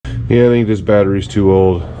Yeah, I think this battery's too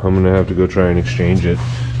old. I'm gonna have to go try and exchange it.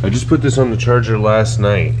 I just put this on the charger last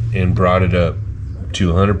night and brought it up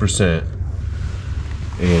to 100%.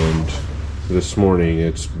 And this morning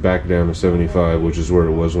it's back down to 75, which is where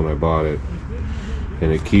it was when I bought it.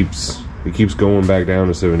 And it keeps going back down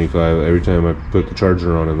to 75 every time I put the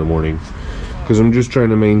charger on in the morning. Because I'm just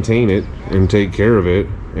trying to maintain it and take care of it.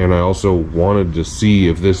 And I also wanted to see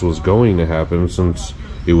if this was going to happen, since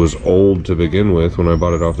it was old to begin with when I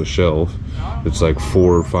bought it off the shelf. It's like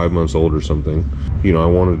 4 or 5 months old or something. You know, I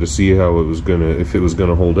wanted to see how it was gonna, if it was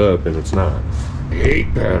gonna hold up, and it's not. I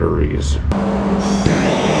hate batteries.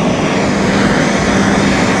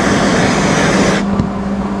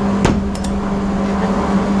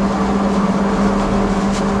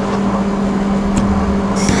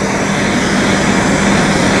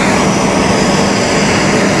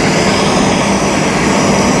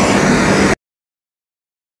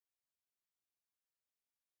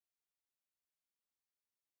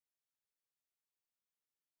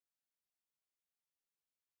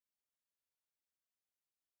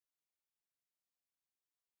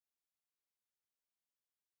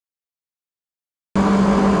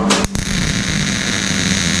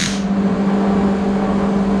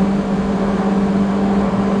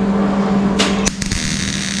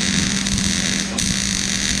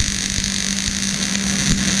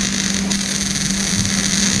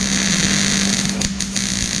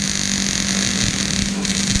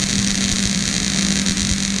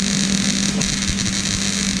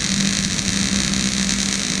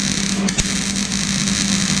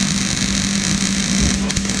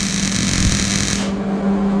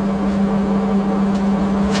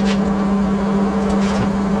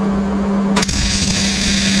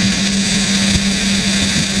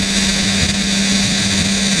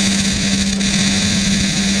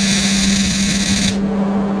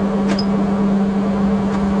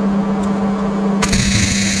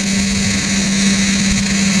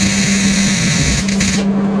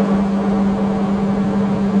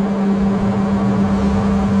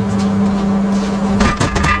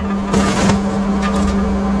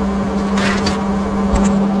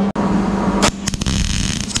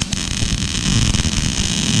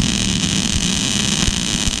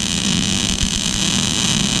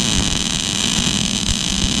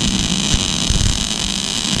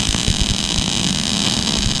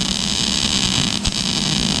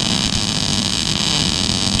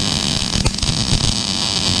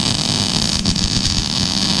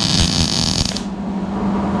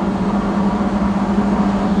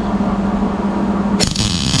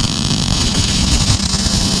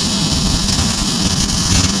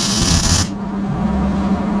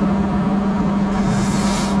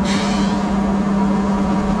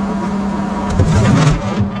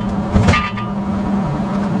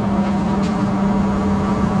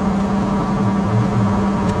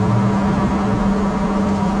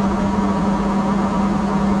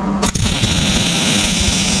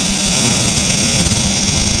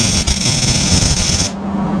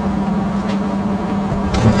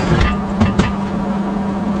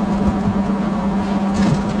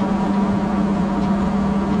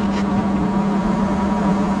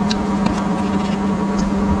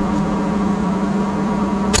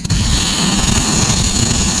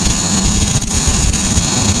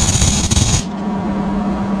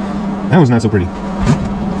 That was not so pretty.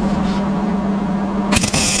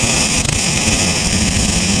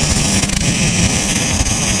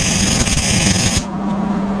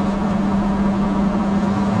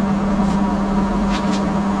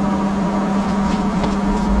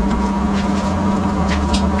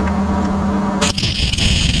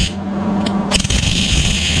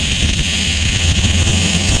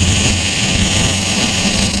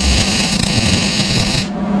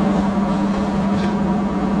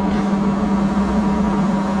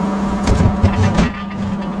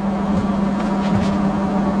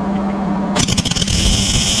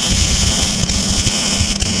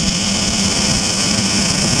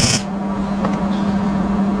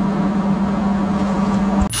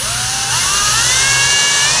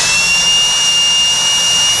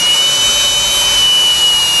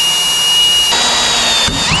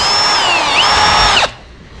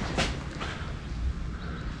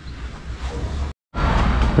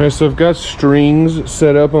 Alright, so I've got strings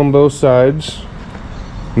set up on both sides,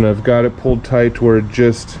 and I've got it pulled tight to where it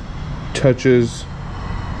just touches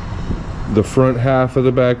the front half of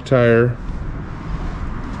the back tire,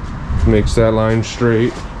 makes that line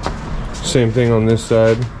straight. Same thing on this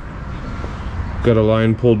side. Got a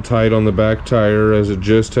line pulled tight on the back tire as it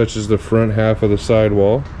just touches the front half of the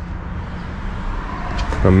sidewall.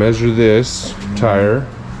 I measure this tire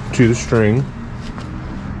to the string.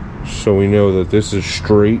 so we know that this is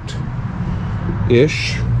straight-ish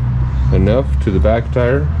enough to the back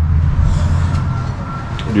tire.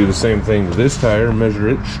 Do the same thing to this tire, measure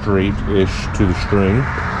it straight-ish to the string.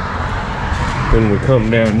 Then we come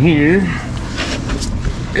down here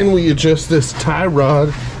and we adjust this tie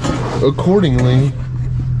rod accordingly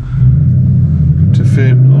to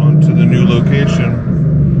fit onto the new location.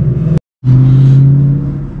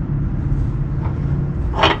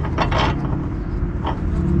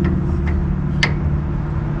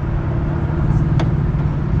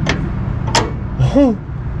 Oh,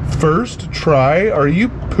 first try? Are you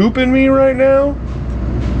pooping me right now?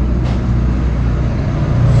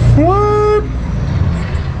 What?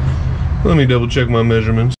 Let me double check my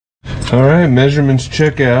measurements. All right, measurements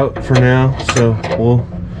check out for now. So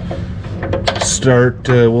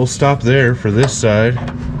we'll stop there for this side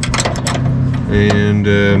and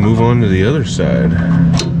move on to the other side.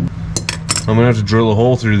 I'm gonna have to drill a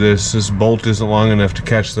hole through this. This bolt isn't long enough to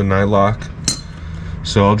catch the nylock.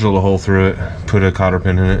 So I'll drill a hole through it, put a cotter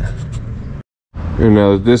pin in it. And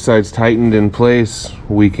now that this side's tightened in place,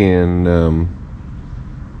 we can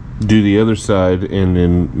do the other side and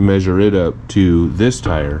then measure it up to this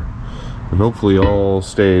tire. And hopefully all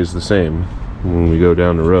stays the same when we go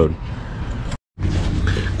down the road.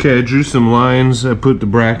 Okay, I drew some lines. I put the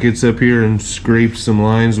brackets up here and scraped some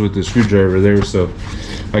lines with the screwdriver there so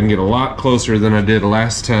I can get a lot closer than I did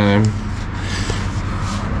last time.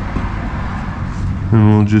 And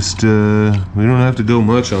we'll just, we don't have to go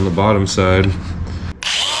much on the bottom side.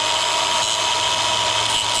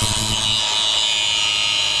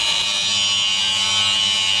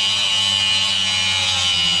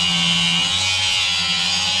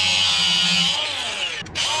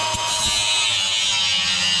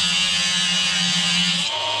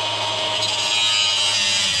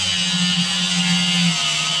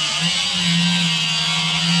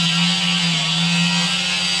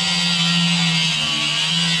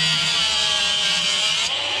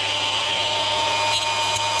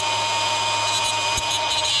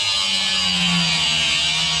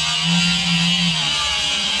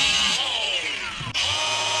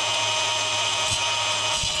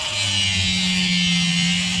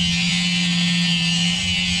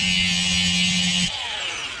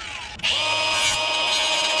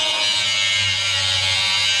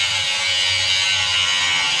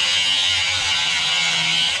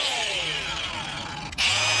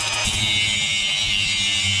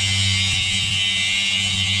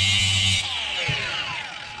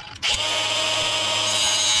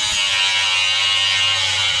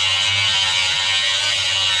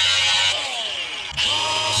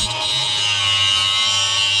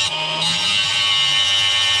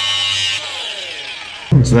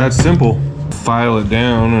 It's that simple. File it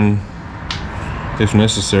down and if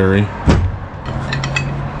necessary.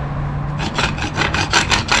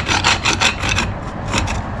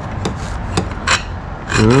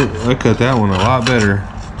 I cut that one a lot better.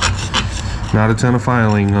 Not a ton of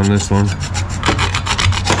filing on this one.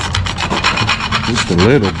 Just a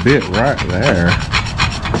little bit right there.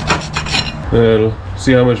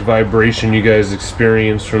 See how much vibration you guys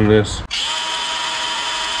experience from this.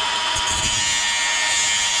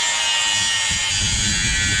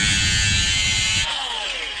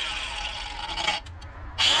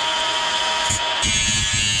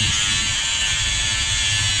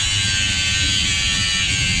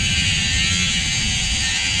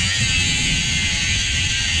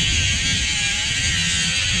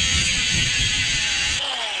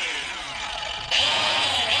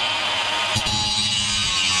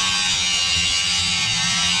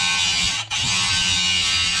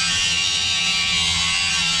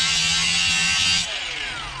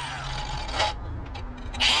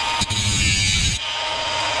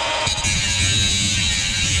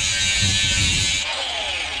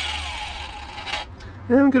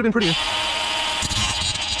 Yeah, it could have been prettier.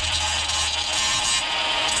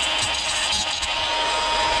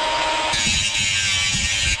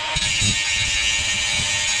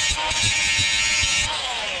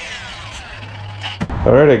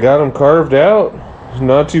 Alright, I got them carved out.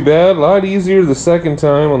 Not too bad. A lot easier the second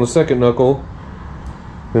time on the second knuckle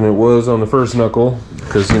than it was on the first knuckle.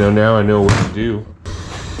 Because, you know, now I know what to do.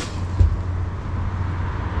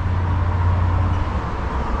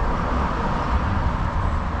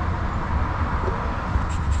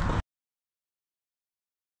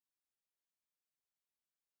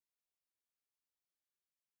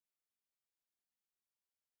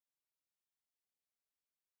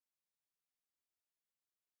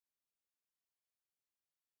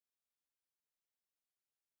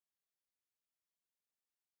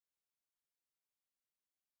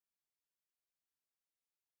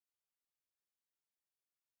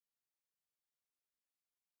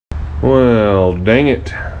 Well, dang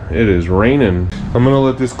it. It is raining. I'm gonna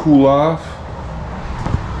let this cool off.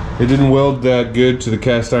 It didn't weld that good to the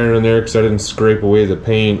cast iron in there because I didn't scrape away the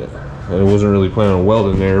paint. I wasn't really planning on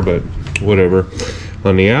welding there, but whatever.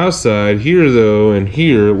 On the outside here though, and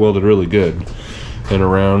here it welded really good. And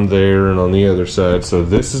around there and on the other side. So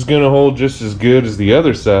this is gonna hold just as good as the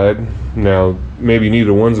other side. Now, maybe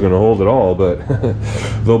neither one's gonna hold at all, but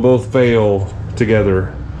they'll both fail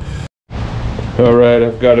together. All right,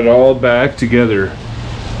 I've got it all back together.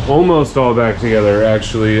 Almost all back together.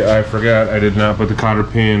 Actually, I forgot I did not put the cotter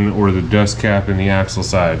pin or the dust cap in the axle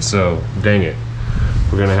side, so dang it.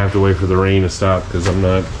 We're gonna have to wait for the rain to stop because I'm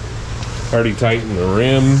not already tightened the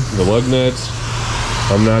rim, the lug nuts.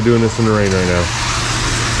 I'm not doing this in the rain right now.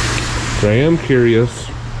 But I am curious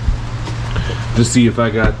to see if I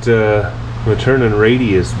got my turning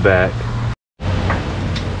radius back.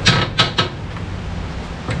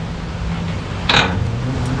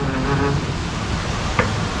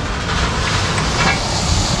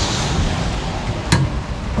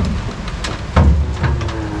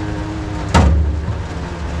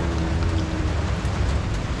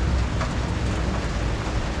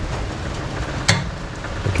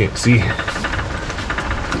 Can't see.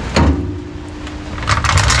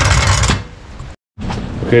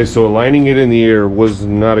 Okay, so aligning it in the air was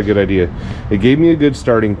not a good idea. It gave me a good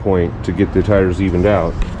starting point to get the tires evened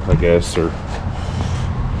out, I guess, or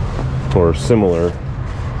similar.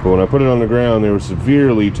 But when I put it on the ground, they were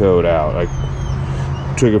severely towed out.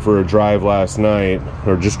 I took it for a drive last night,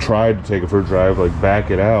 or just tried to take it for a drive, like back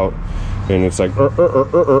it out. And it's like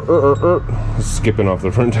skipping off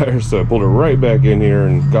the front tires, so I pulled it right back in here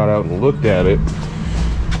and got out and looked at it,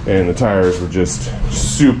 and the tires were just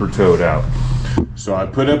super towed out. So I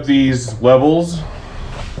put up these levels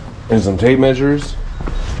and some tape measures.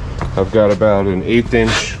 I've got about an 1/8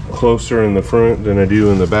 inch closer in the front than I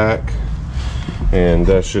do in the back, and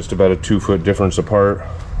that's just about a 2 foot difference apart,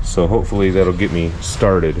 so hopefully that'll get me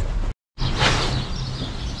started.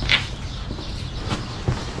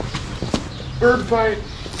 Bird fight.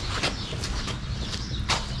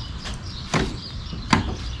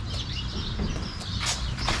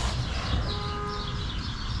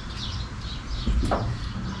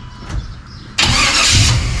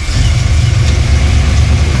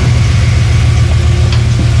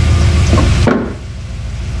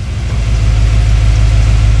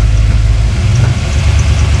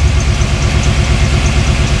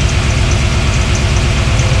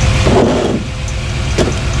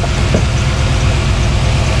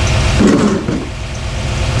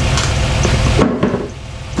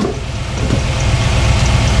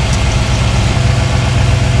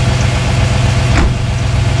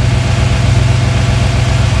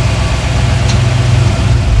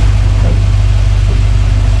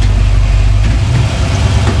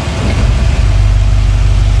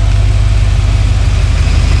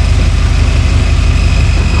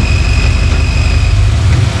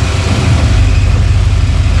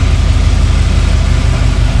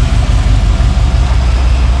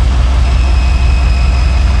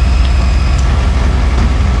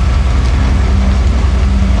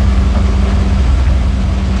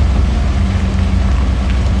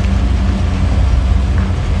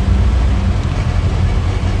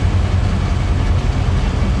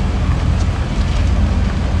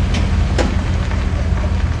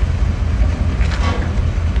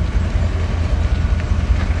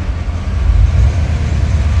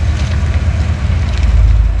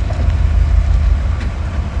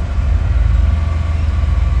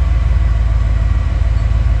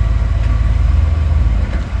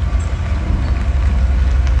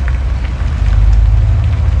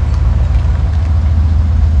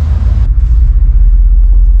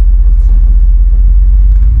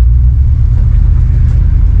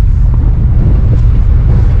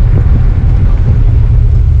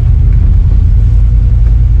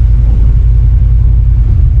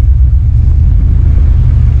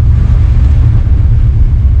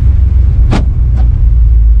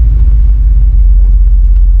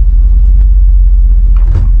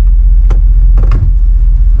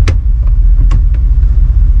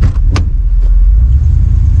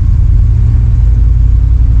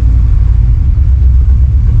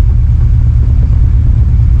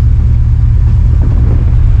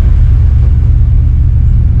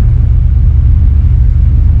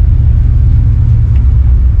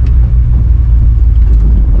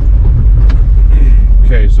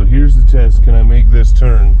 test, can I make this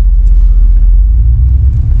turn?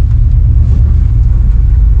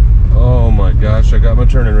 Oh my gosh, I got my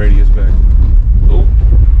turning radius back. Oh,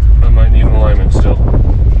 I might need an alignment still.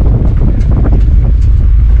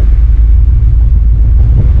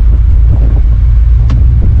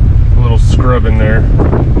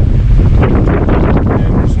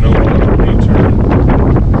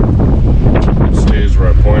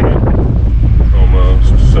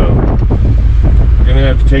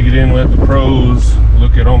 take it in, let the pros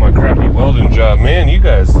look at all my crappy welding job. Man, you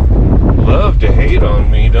guys love to hate on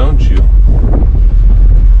me, don't you?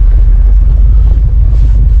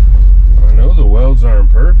 I know the welds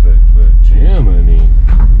aren't perfect, but Jiminy.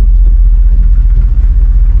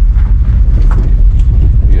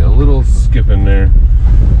 Yeah, a little skip in there.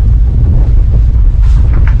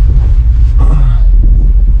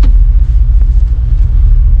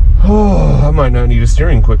 Oh, I might not need a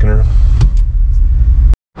steering quickener.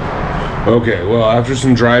 Okay, well, after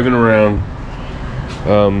some driving around,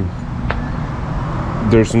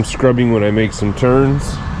 there's some scrubbing when I make some turns,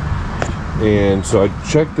 and so I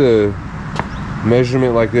checked the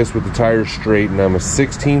measurement like this with the tires straight, and I'm a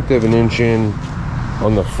 1/16 of an inch in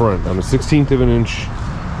on the front. I'm a 1/16 of an inch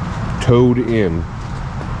towed in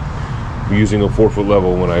using a 4-foot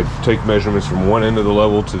level. When I take measurements from one end of the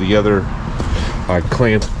level to the other, I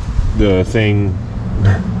clamp the thing,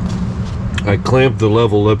 I clamped the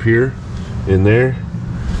level up here in there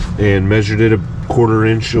and measured it a 1/4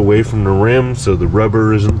 inch away from the rim so the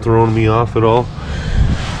rubber isn't throwing me off at all.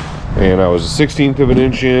 And I was a 1/16 of an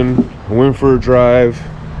inch in, went for a drive,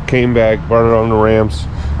 came back, brought it on the ramps,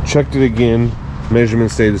 checked it again,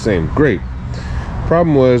 measurements stayed the same. Great.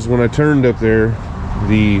 Problem was, when I turned up there,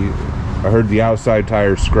 I heard the outside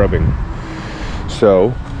tire scrubbing.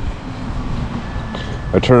 So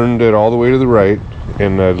I turned it all the way to the right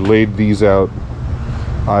and I laid these out,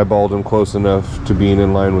 eyeballed them close enough to being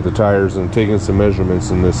in line with the tires, and taking some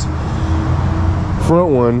measurements. In this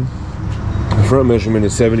front one, the front measurement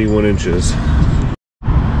is 71 inches.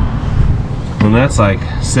 And that's like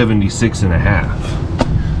 76.5.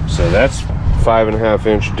 So that's 5.5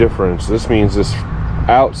 inch difference. This means this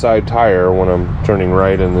outside tire, when I'm turning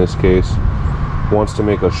right in this case, wants to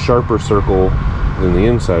make a sharper circle than the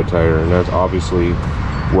inside tire, and that's obviously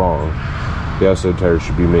wrong. The outside tire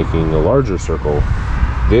should be making a larger circle.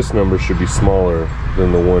 This number should be smaller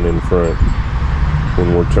than the one in front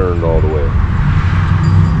when we're turned all the way.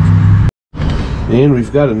 And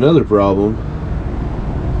we've got another problem.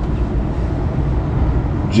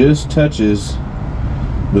 Just touches,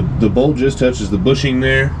 the bolt just touches the bushing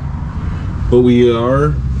there, but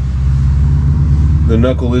the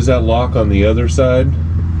knuckle is at lock on the other side.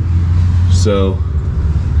 So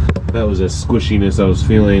that was a squishiness I was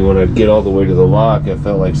feeling when I'd get all the way to the lock. I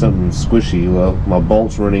felt like something squishy. Well, my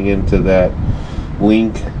bolt's running into that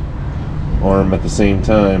link arm at the same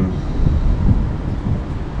time.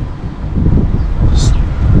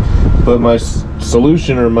 But my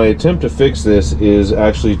solution, or my attempt to fix this, is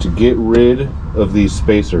actually to get rid of these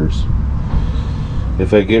spacers.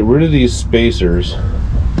 If I get rid of these spacers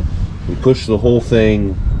and push the whole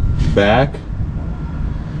thing back,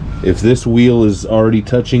 if this wheel is already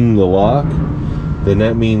touching the lock, then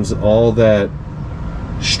that means all that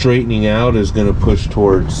straightening out is going to push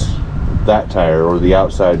towards that tire, or the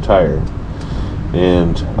outside tire.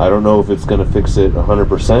 And I don't know if it's going to fix it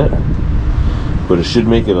 100%, but it should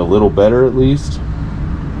make it a little better at least,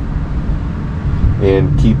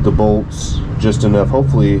 and keep the bolts just enough,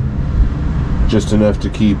 hopefully just enough to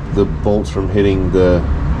keep the bolts from hitting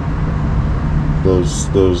those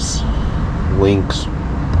links.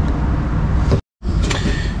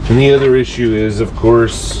 And the other issue is, of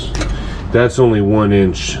course, that's only 1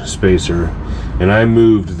 inch spacer, and I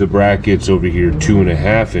moved the brackets over here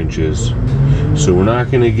 2.5 inches, so we're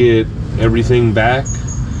not going to get everything back.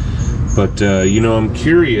 But you know, I'm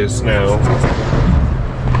curious now.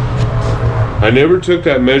 I never took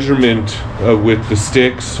that measurement with the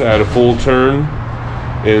sticks at a full turn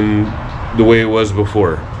in the way it was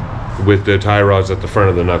before, with the tie rods at the front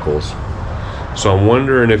of the knuckles. So I'm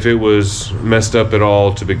wondering if it was messed up at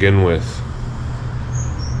all to begin with.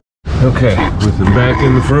 Okay, with them back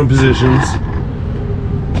in the front positions,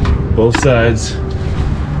 both sides,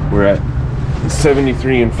 we're at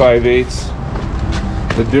 73 5/8.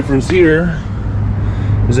 The difference here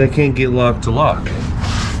is I can't get lock to lock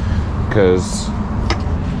because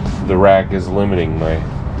the rack is limiting my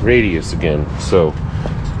radius again. So,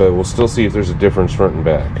 but we'll still see if there's a difference front and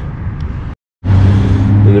back.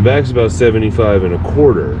 And the back's about 75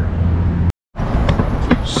 1/4.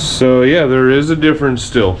 So yeah, there is a difference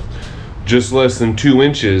still, just less than 2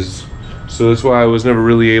 inches. So that's why I was never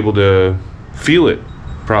really able to feel it,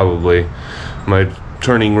 probably. My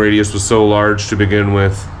turning radius was so large to begin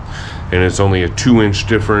with, and it's only a 2 inch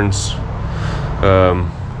difference.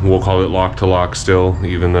 We'll call it lock to lock still,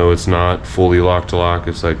 even though it's not fully lock to lock.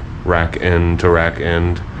 It's like rack end to rack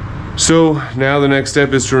end. So now the next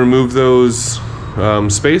step is to remove those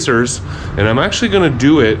spacers, and I'm actually going to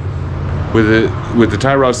do it with the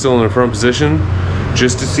tie rod still in the front position,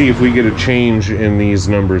 just to see if we get a change in these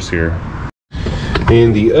numbers here.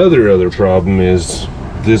 And the other problem is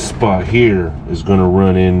this spot here is going to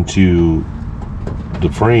run into the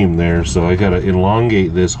frame there, so I got to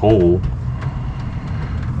elongate this hole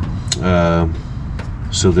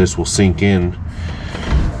so this will sink in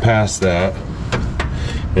past that,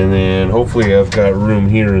 and then hopefully I've got room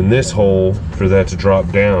here in this hole for that to drop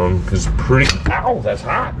down, because ow, that's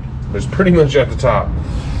hot. It's pretty much at the top.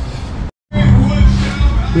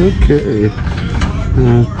 Okay,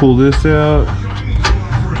 let's pull this out.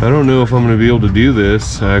 I don't know if I'm going to be able to do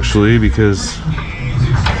this actually, because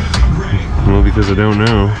I don't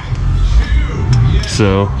know.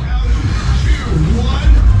 So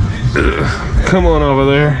come on over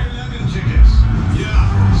there.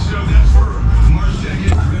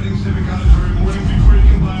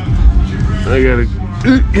 I gotta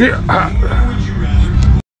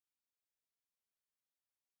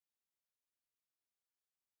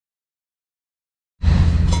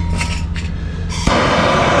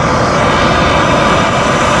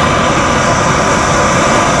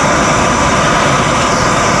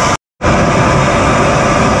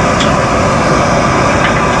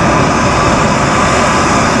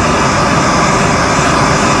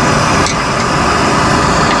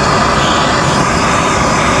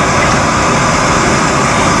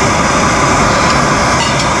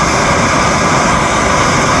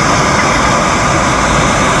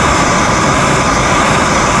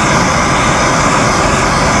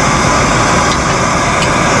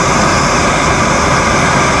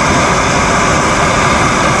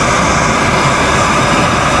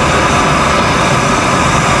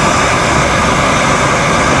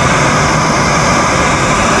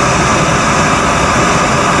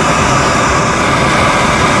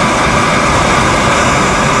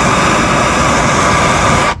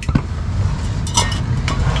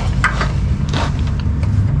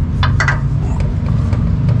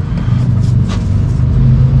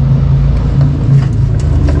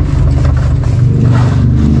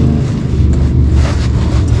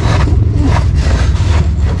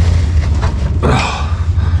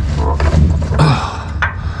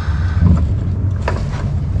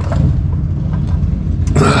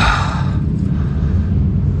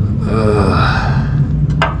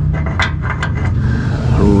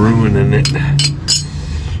ruining it.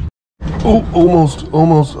 Oh, almost.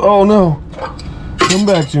 Oh no. Come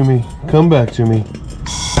back to me. Come back to me.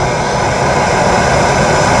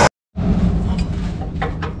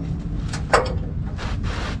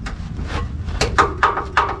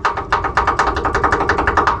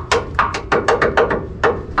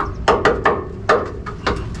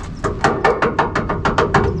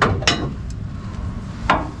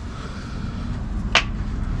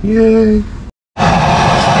 Yay.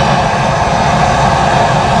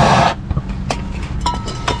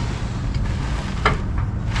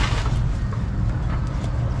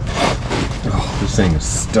 Oh, this thing is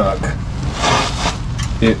stuck.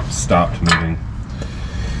 It stopped moving.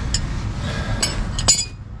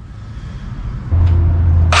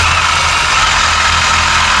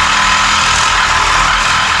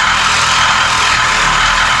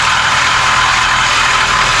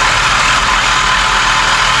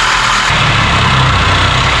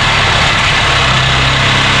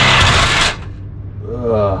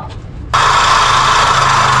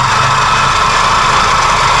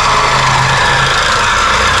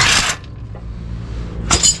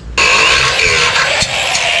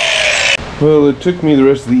 Well, it took me the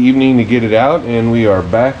rest of the evening to get it out, and we are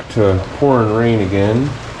back to pouring rain again.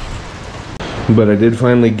 But I did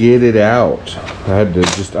finally get it out.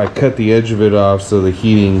 I cut the edge of it off so the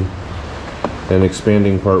heating and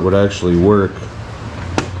expanding part would actually work.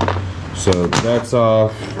 So that's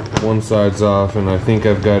off, one side's off, and I think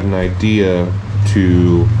I've got an idea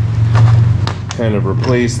to kind of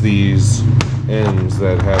replace these ends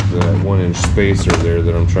that have that 1-inch spacer there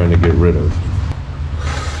that I'm trying to get rid of.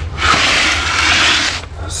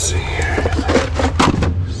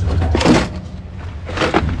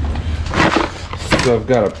 So I've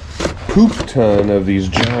got a poop ton of these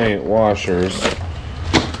giant washers.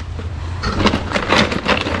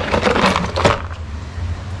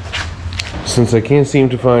 Since I can't seem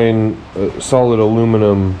to find solid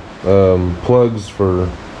aluminum plugs for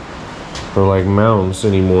like mounts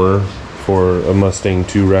anymore for a Mustang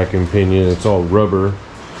 2 rack and pinion, it's all rubber.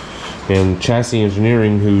 And Chassis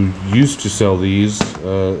Engineering, who used to sell these,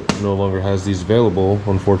 no longer has these available,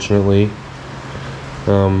 unfortunately.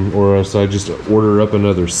 Or else I just order up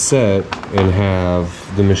another set and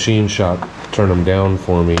have the machine shop turn them down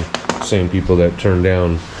for me. Same people that turn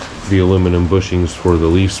down the aluminum bushings for the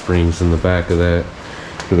leaf springs in the back of that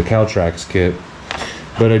for the Caltrax kit.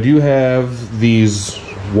 But I do have these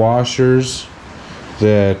washers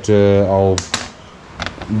that I'll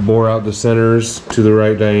bore out the centers to the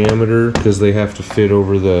right diameter because they have to fit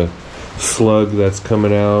over the slug that's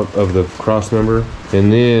coming out of the cross member.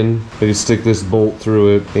 And then I can stick this bolt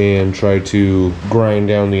through it and try to grind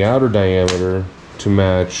down the outer diameter to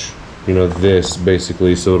match, you know, this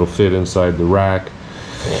basically, so it'll fit inside the rack.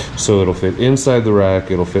 So it'll fit inside the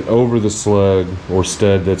rack, it'll fit over the slug or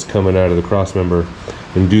stud that's coming out of the cross member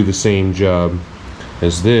and do the same job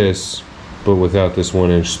as this, but without this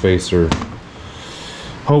 1-inch spacer.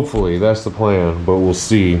 Hopefully, that's the plan, but we'll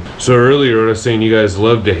see. So earlier when I was saying you guys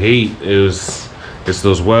love to hate is it's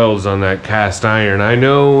those welds on that cast iron. I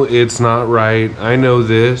know it's not right. I know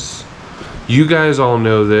this. You guys all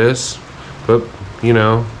know this, but you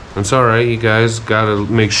know, it's all right. You guys gotta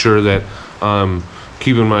make sure that I'm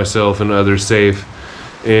keeping myself and others safe.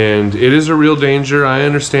 And it is a real danger. I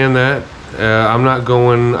understand that.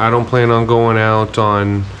 I don't plan on going out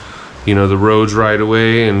on, you know, the roads right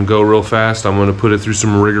away and go real fast. I'm going to put it through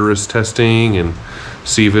some rigorous testing and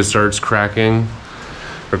see if it starts cracking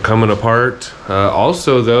or coming apart.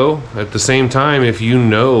 Also though, at the same time, if you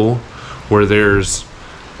know where there's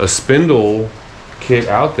a spindle kit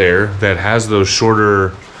out there that has those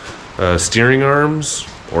shorter steering arms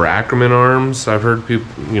or ackerman arms, I've heard people,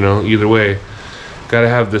 you know, either way, got to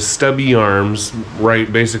have the stubby arms right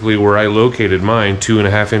basically where I located mine,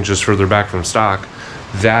 2.5 inches further back from stock.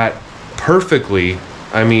 That perfectly,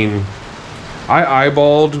 I mean, I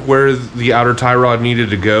eyeballed where the outer tie rod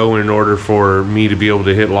needed to go in order for me to be able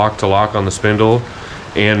to hit lock to lock on the spindle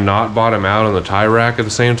and not bottom out on the tie rack at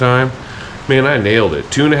the same time. Man, I nailed it.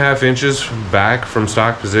 2.5 inches back from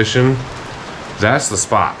stock position, that's the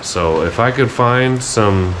spot. So if I could find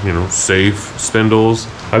some, you know, safe spindles.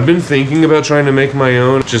 I've been thinking about trying to make my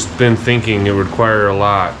own. Just been thinking it would require a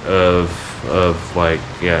lot of like,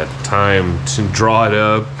 yeah, time to draw it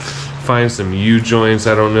up, find some U-joints.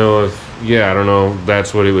 I don't know if, yeah, I don't know,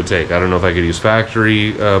 that's what it would take. I don't know if I could use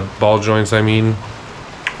factory ball joints, I mean,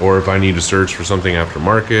 or if I need to search for something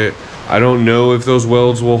aftermarket. I don't know if those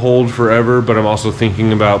welds will hold forever, but I'm also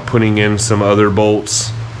thinking about putting in some other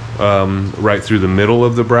bolts right through the middle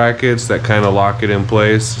of the brackets that kind of lock it in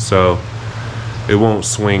place so it won't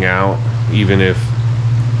swing out. Even if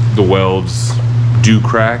the welds do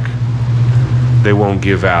crack, they won't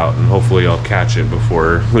give out, and hopefully I'll catch it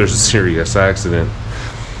before there's a serious accident.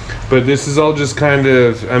 But this is all just kind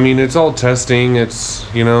of, I mean, it's all testing. It's,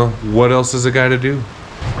 you know, what else is a guy to do?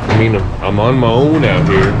 I mean, I'm on my own out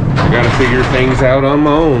here. I gotta figure things out on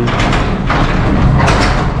my own.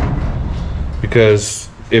 Because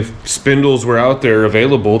if spindles were out there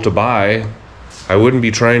available to buy, I wouldn't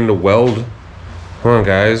be trying to weld. Come on,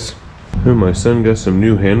 guys. Oh, my son got some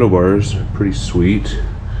new handlebars. Pretty sweet.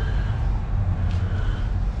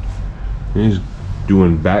 He's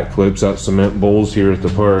doing backflips out cement bowls here at the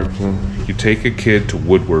park. You take a kid to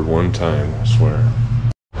Woodward one time, I swear.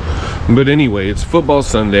 But anyway, it's football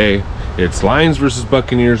Sunday. It's Lions versus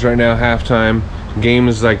Buccaneers right now, halftime. Game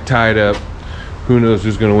is like tied up. Who knows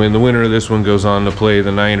who's going to win? The winner of this one goes on to play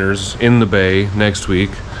the Niners in the Bay next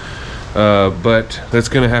week. But that's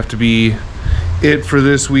going to have to be it for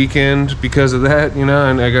this weekend because of that, you know,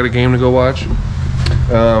 and I got a game to go watch.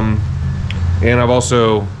 And I've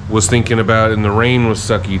also was thinking about, and the rain was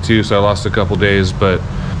sucky too, so I lost a couple days, but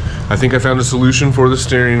I think I found a solution for the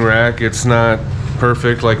steering rack. It's not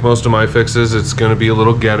perfect like most of my fixes. It's going to be a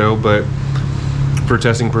little ghetto, but for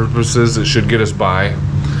testing purposes, it should get us by.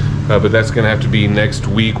 But that's going to have to be next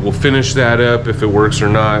week. We'll finish that up. If it works or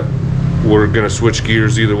not, we're going to switch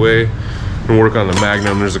gears either way and work on the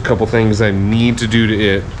Magnum. There's a couple things I need to do to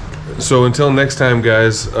it. So until next time,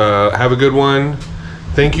 guys, have a good one.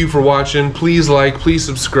 Thank you for watching. Please like, please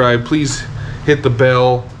subscribe, please hit the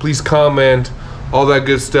bell, please comment, all that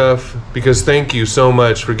good stuff, because thank you so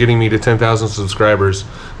much for getting me to 10,000 subscribers.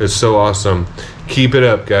 It's so awesome. Keep it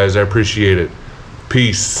up, guys. I appreciate it.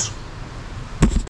 Peace.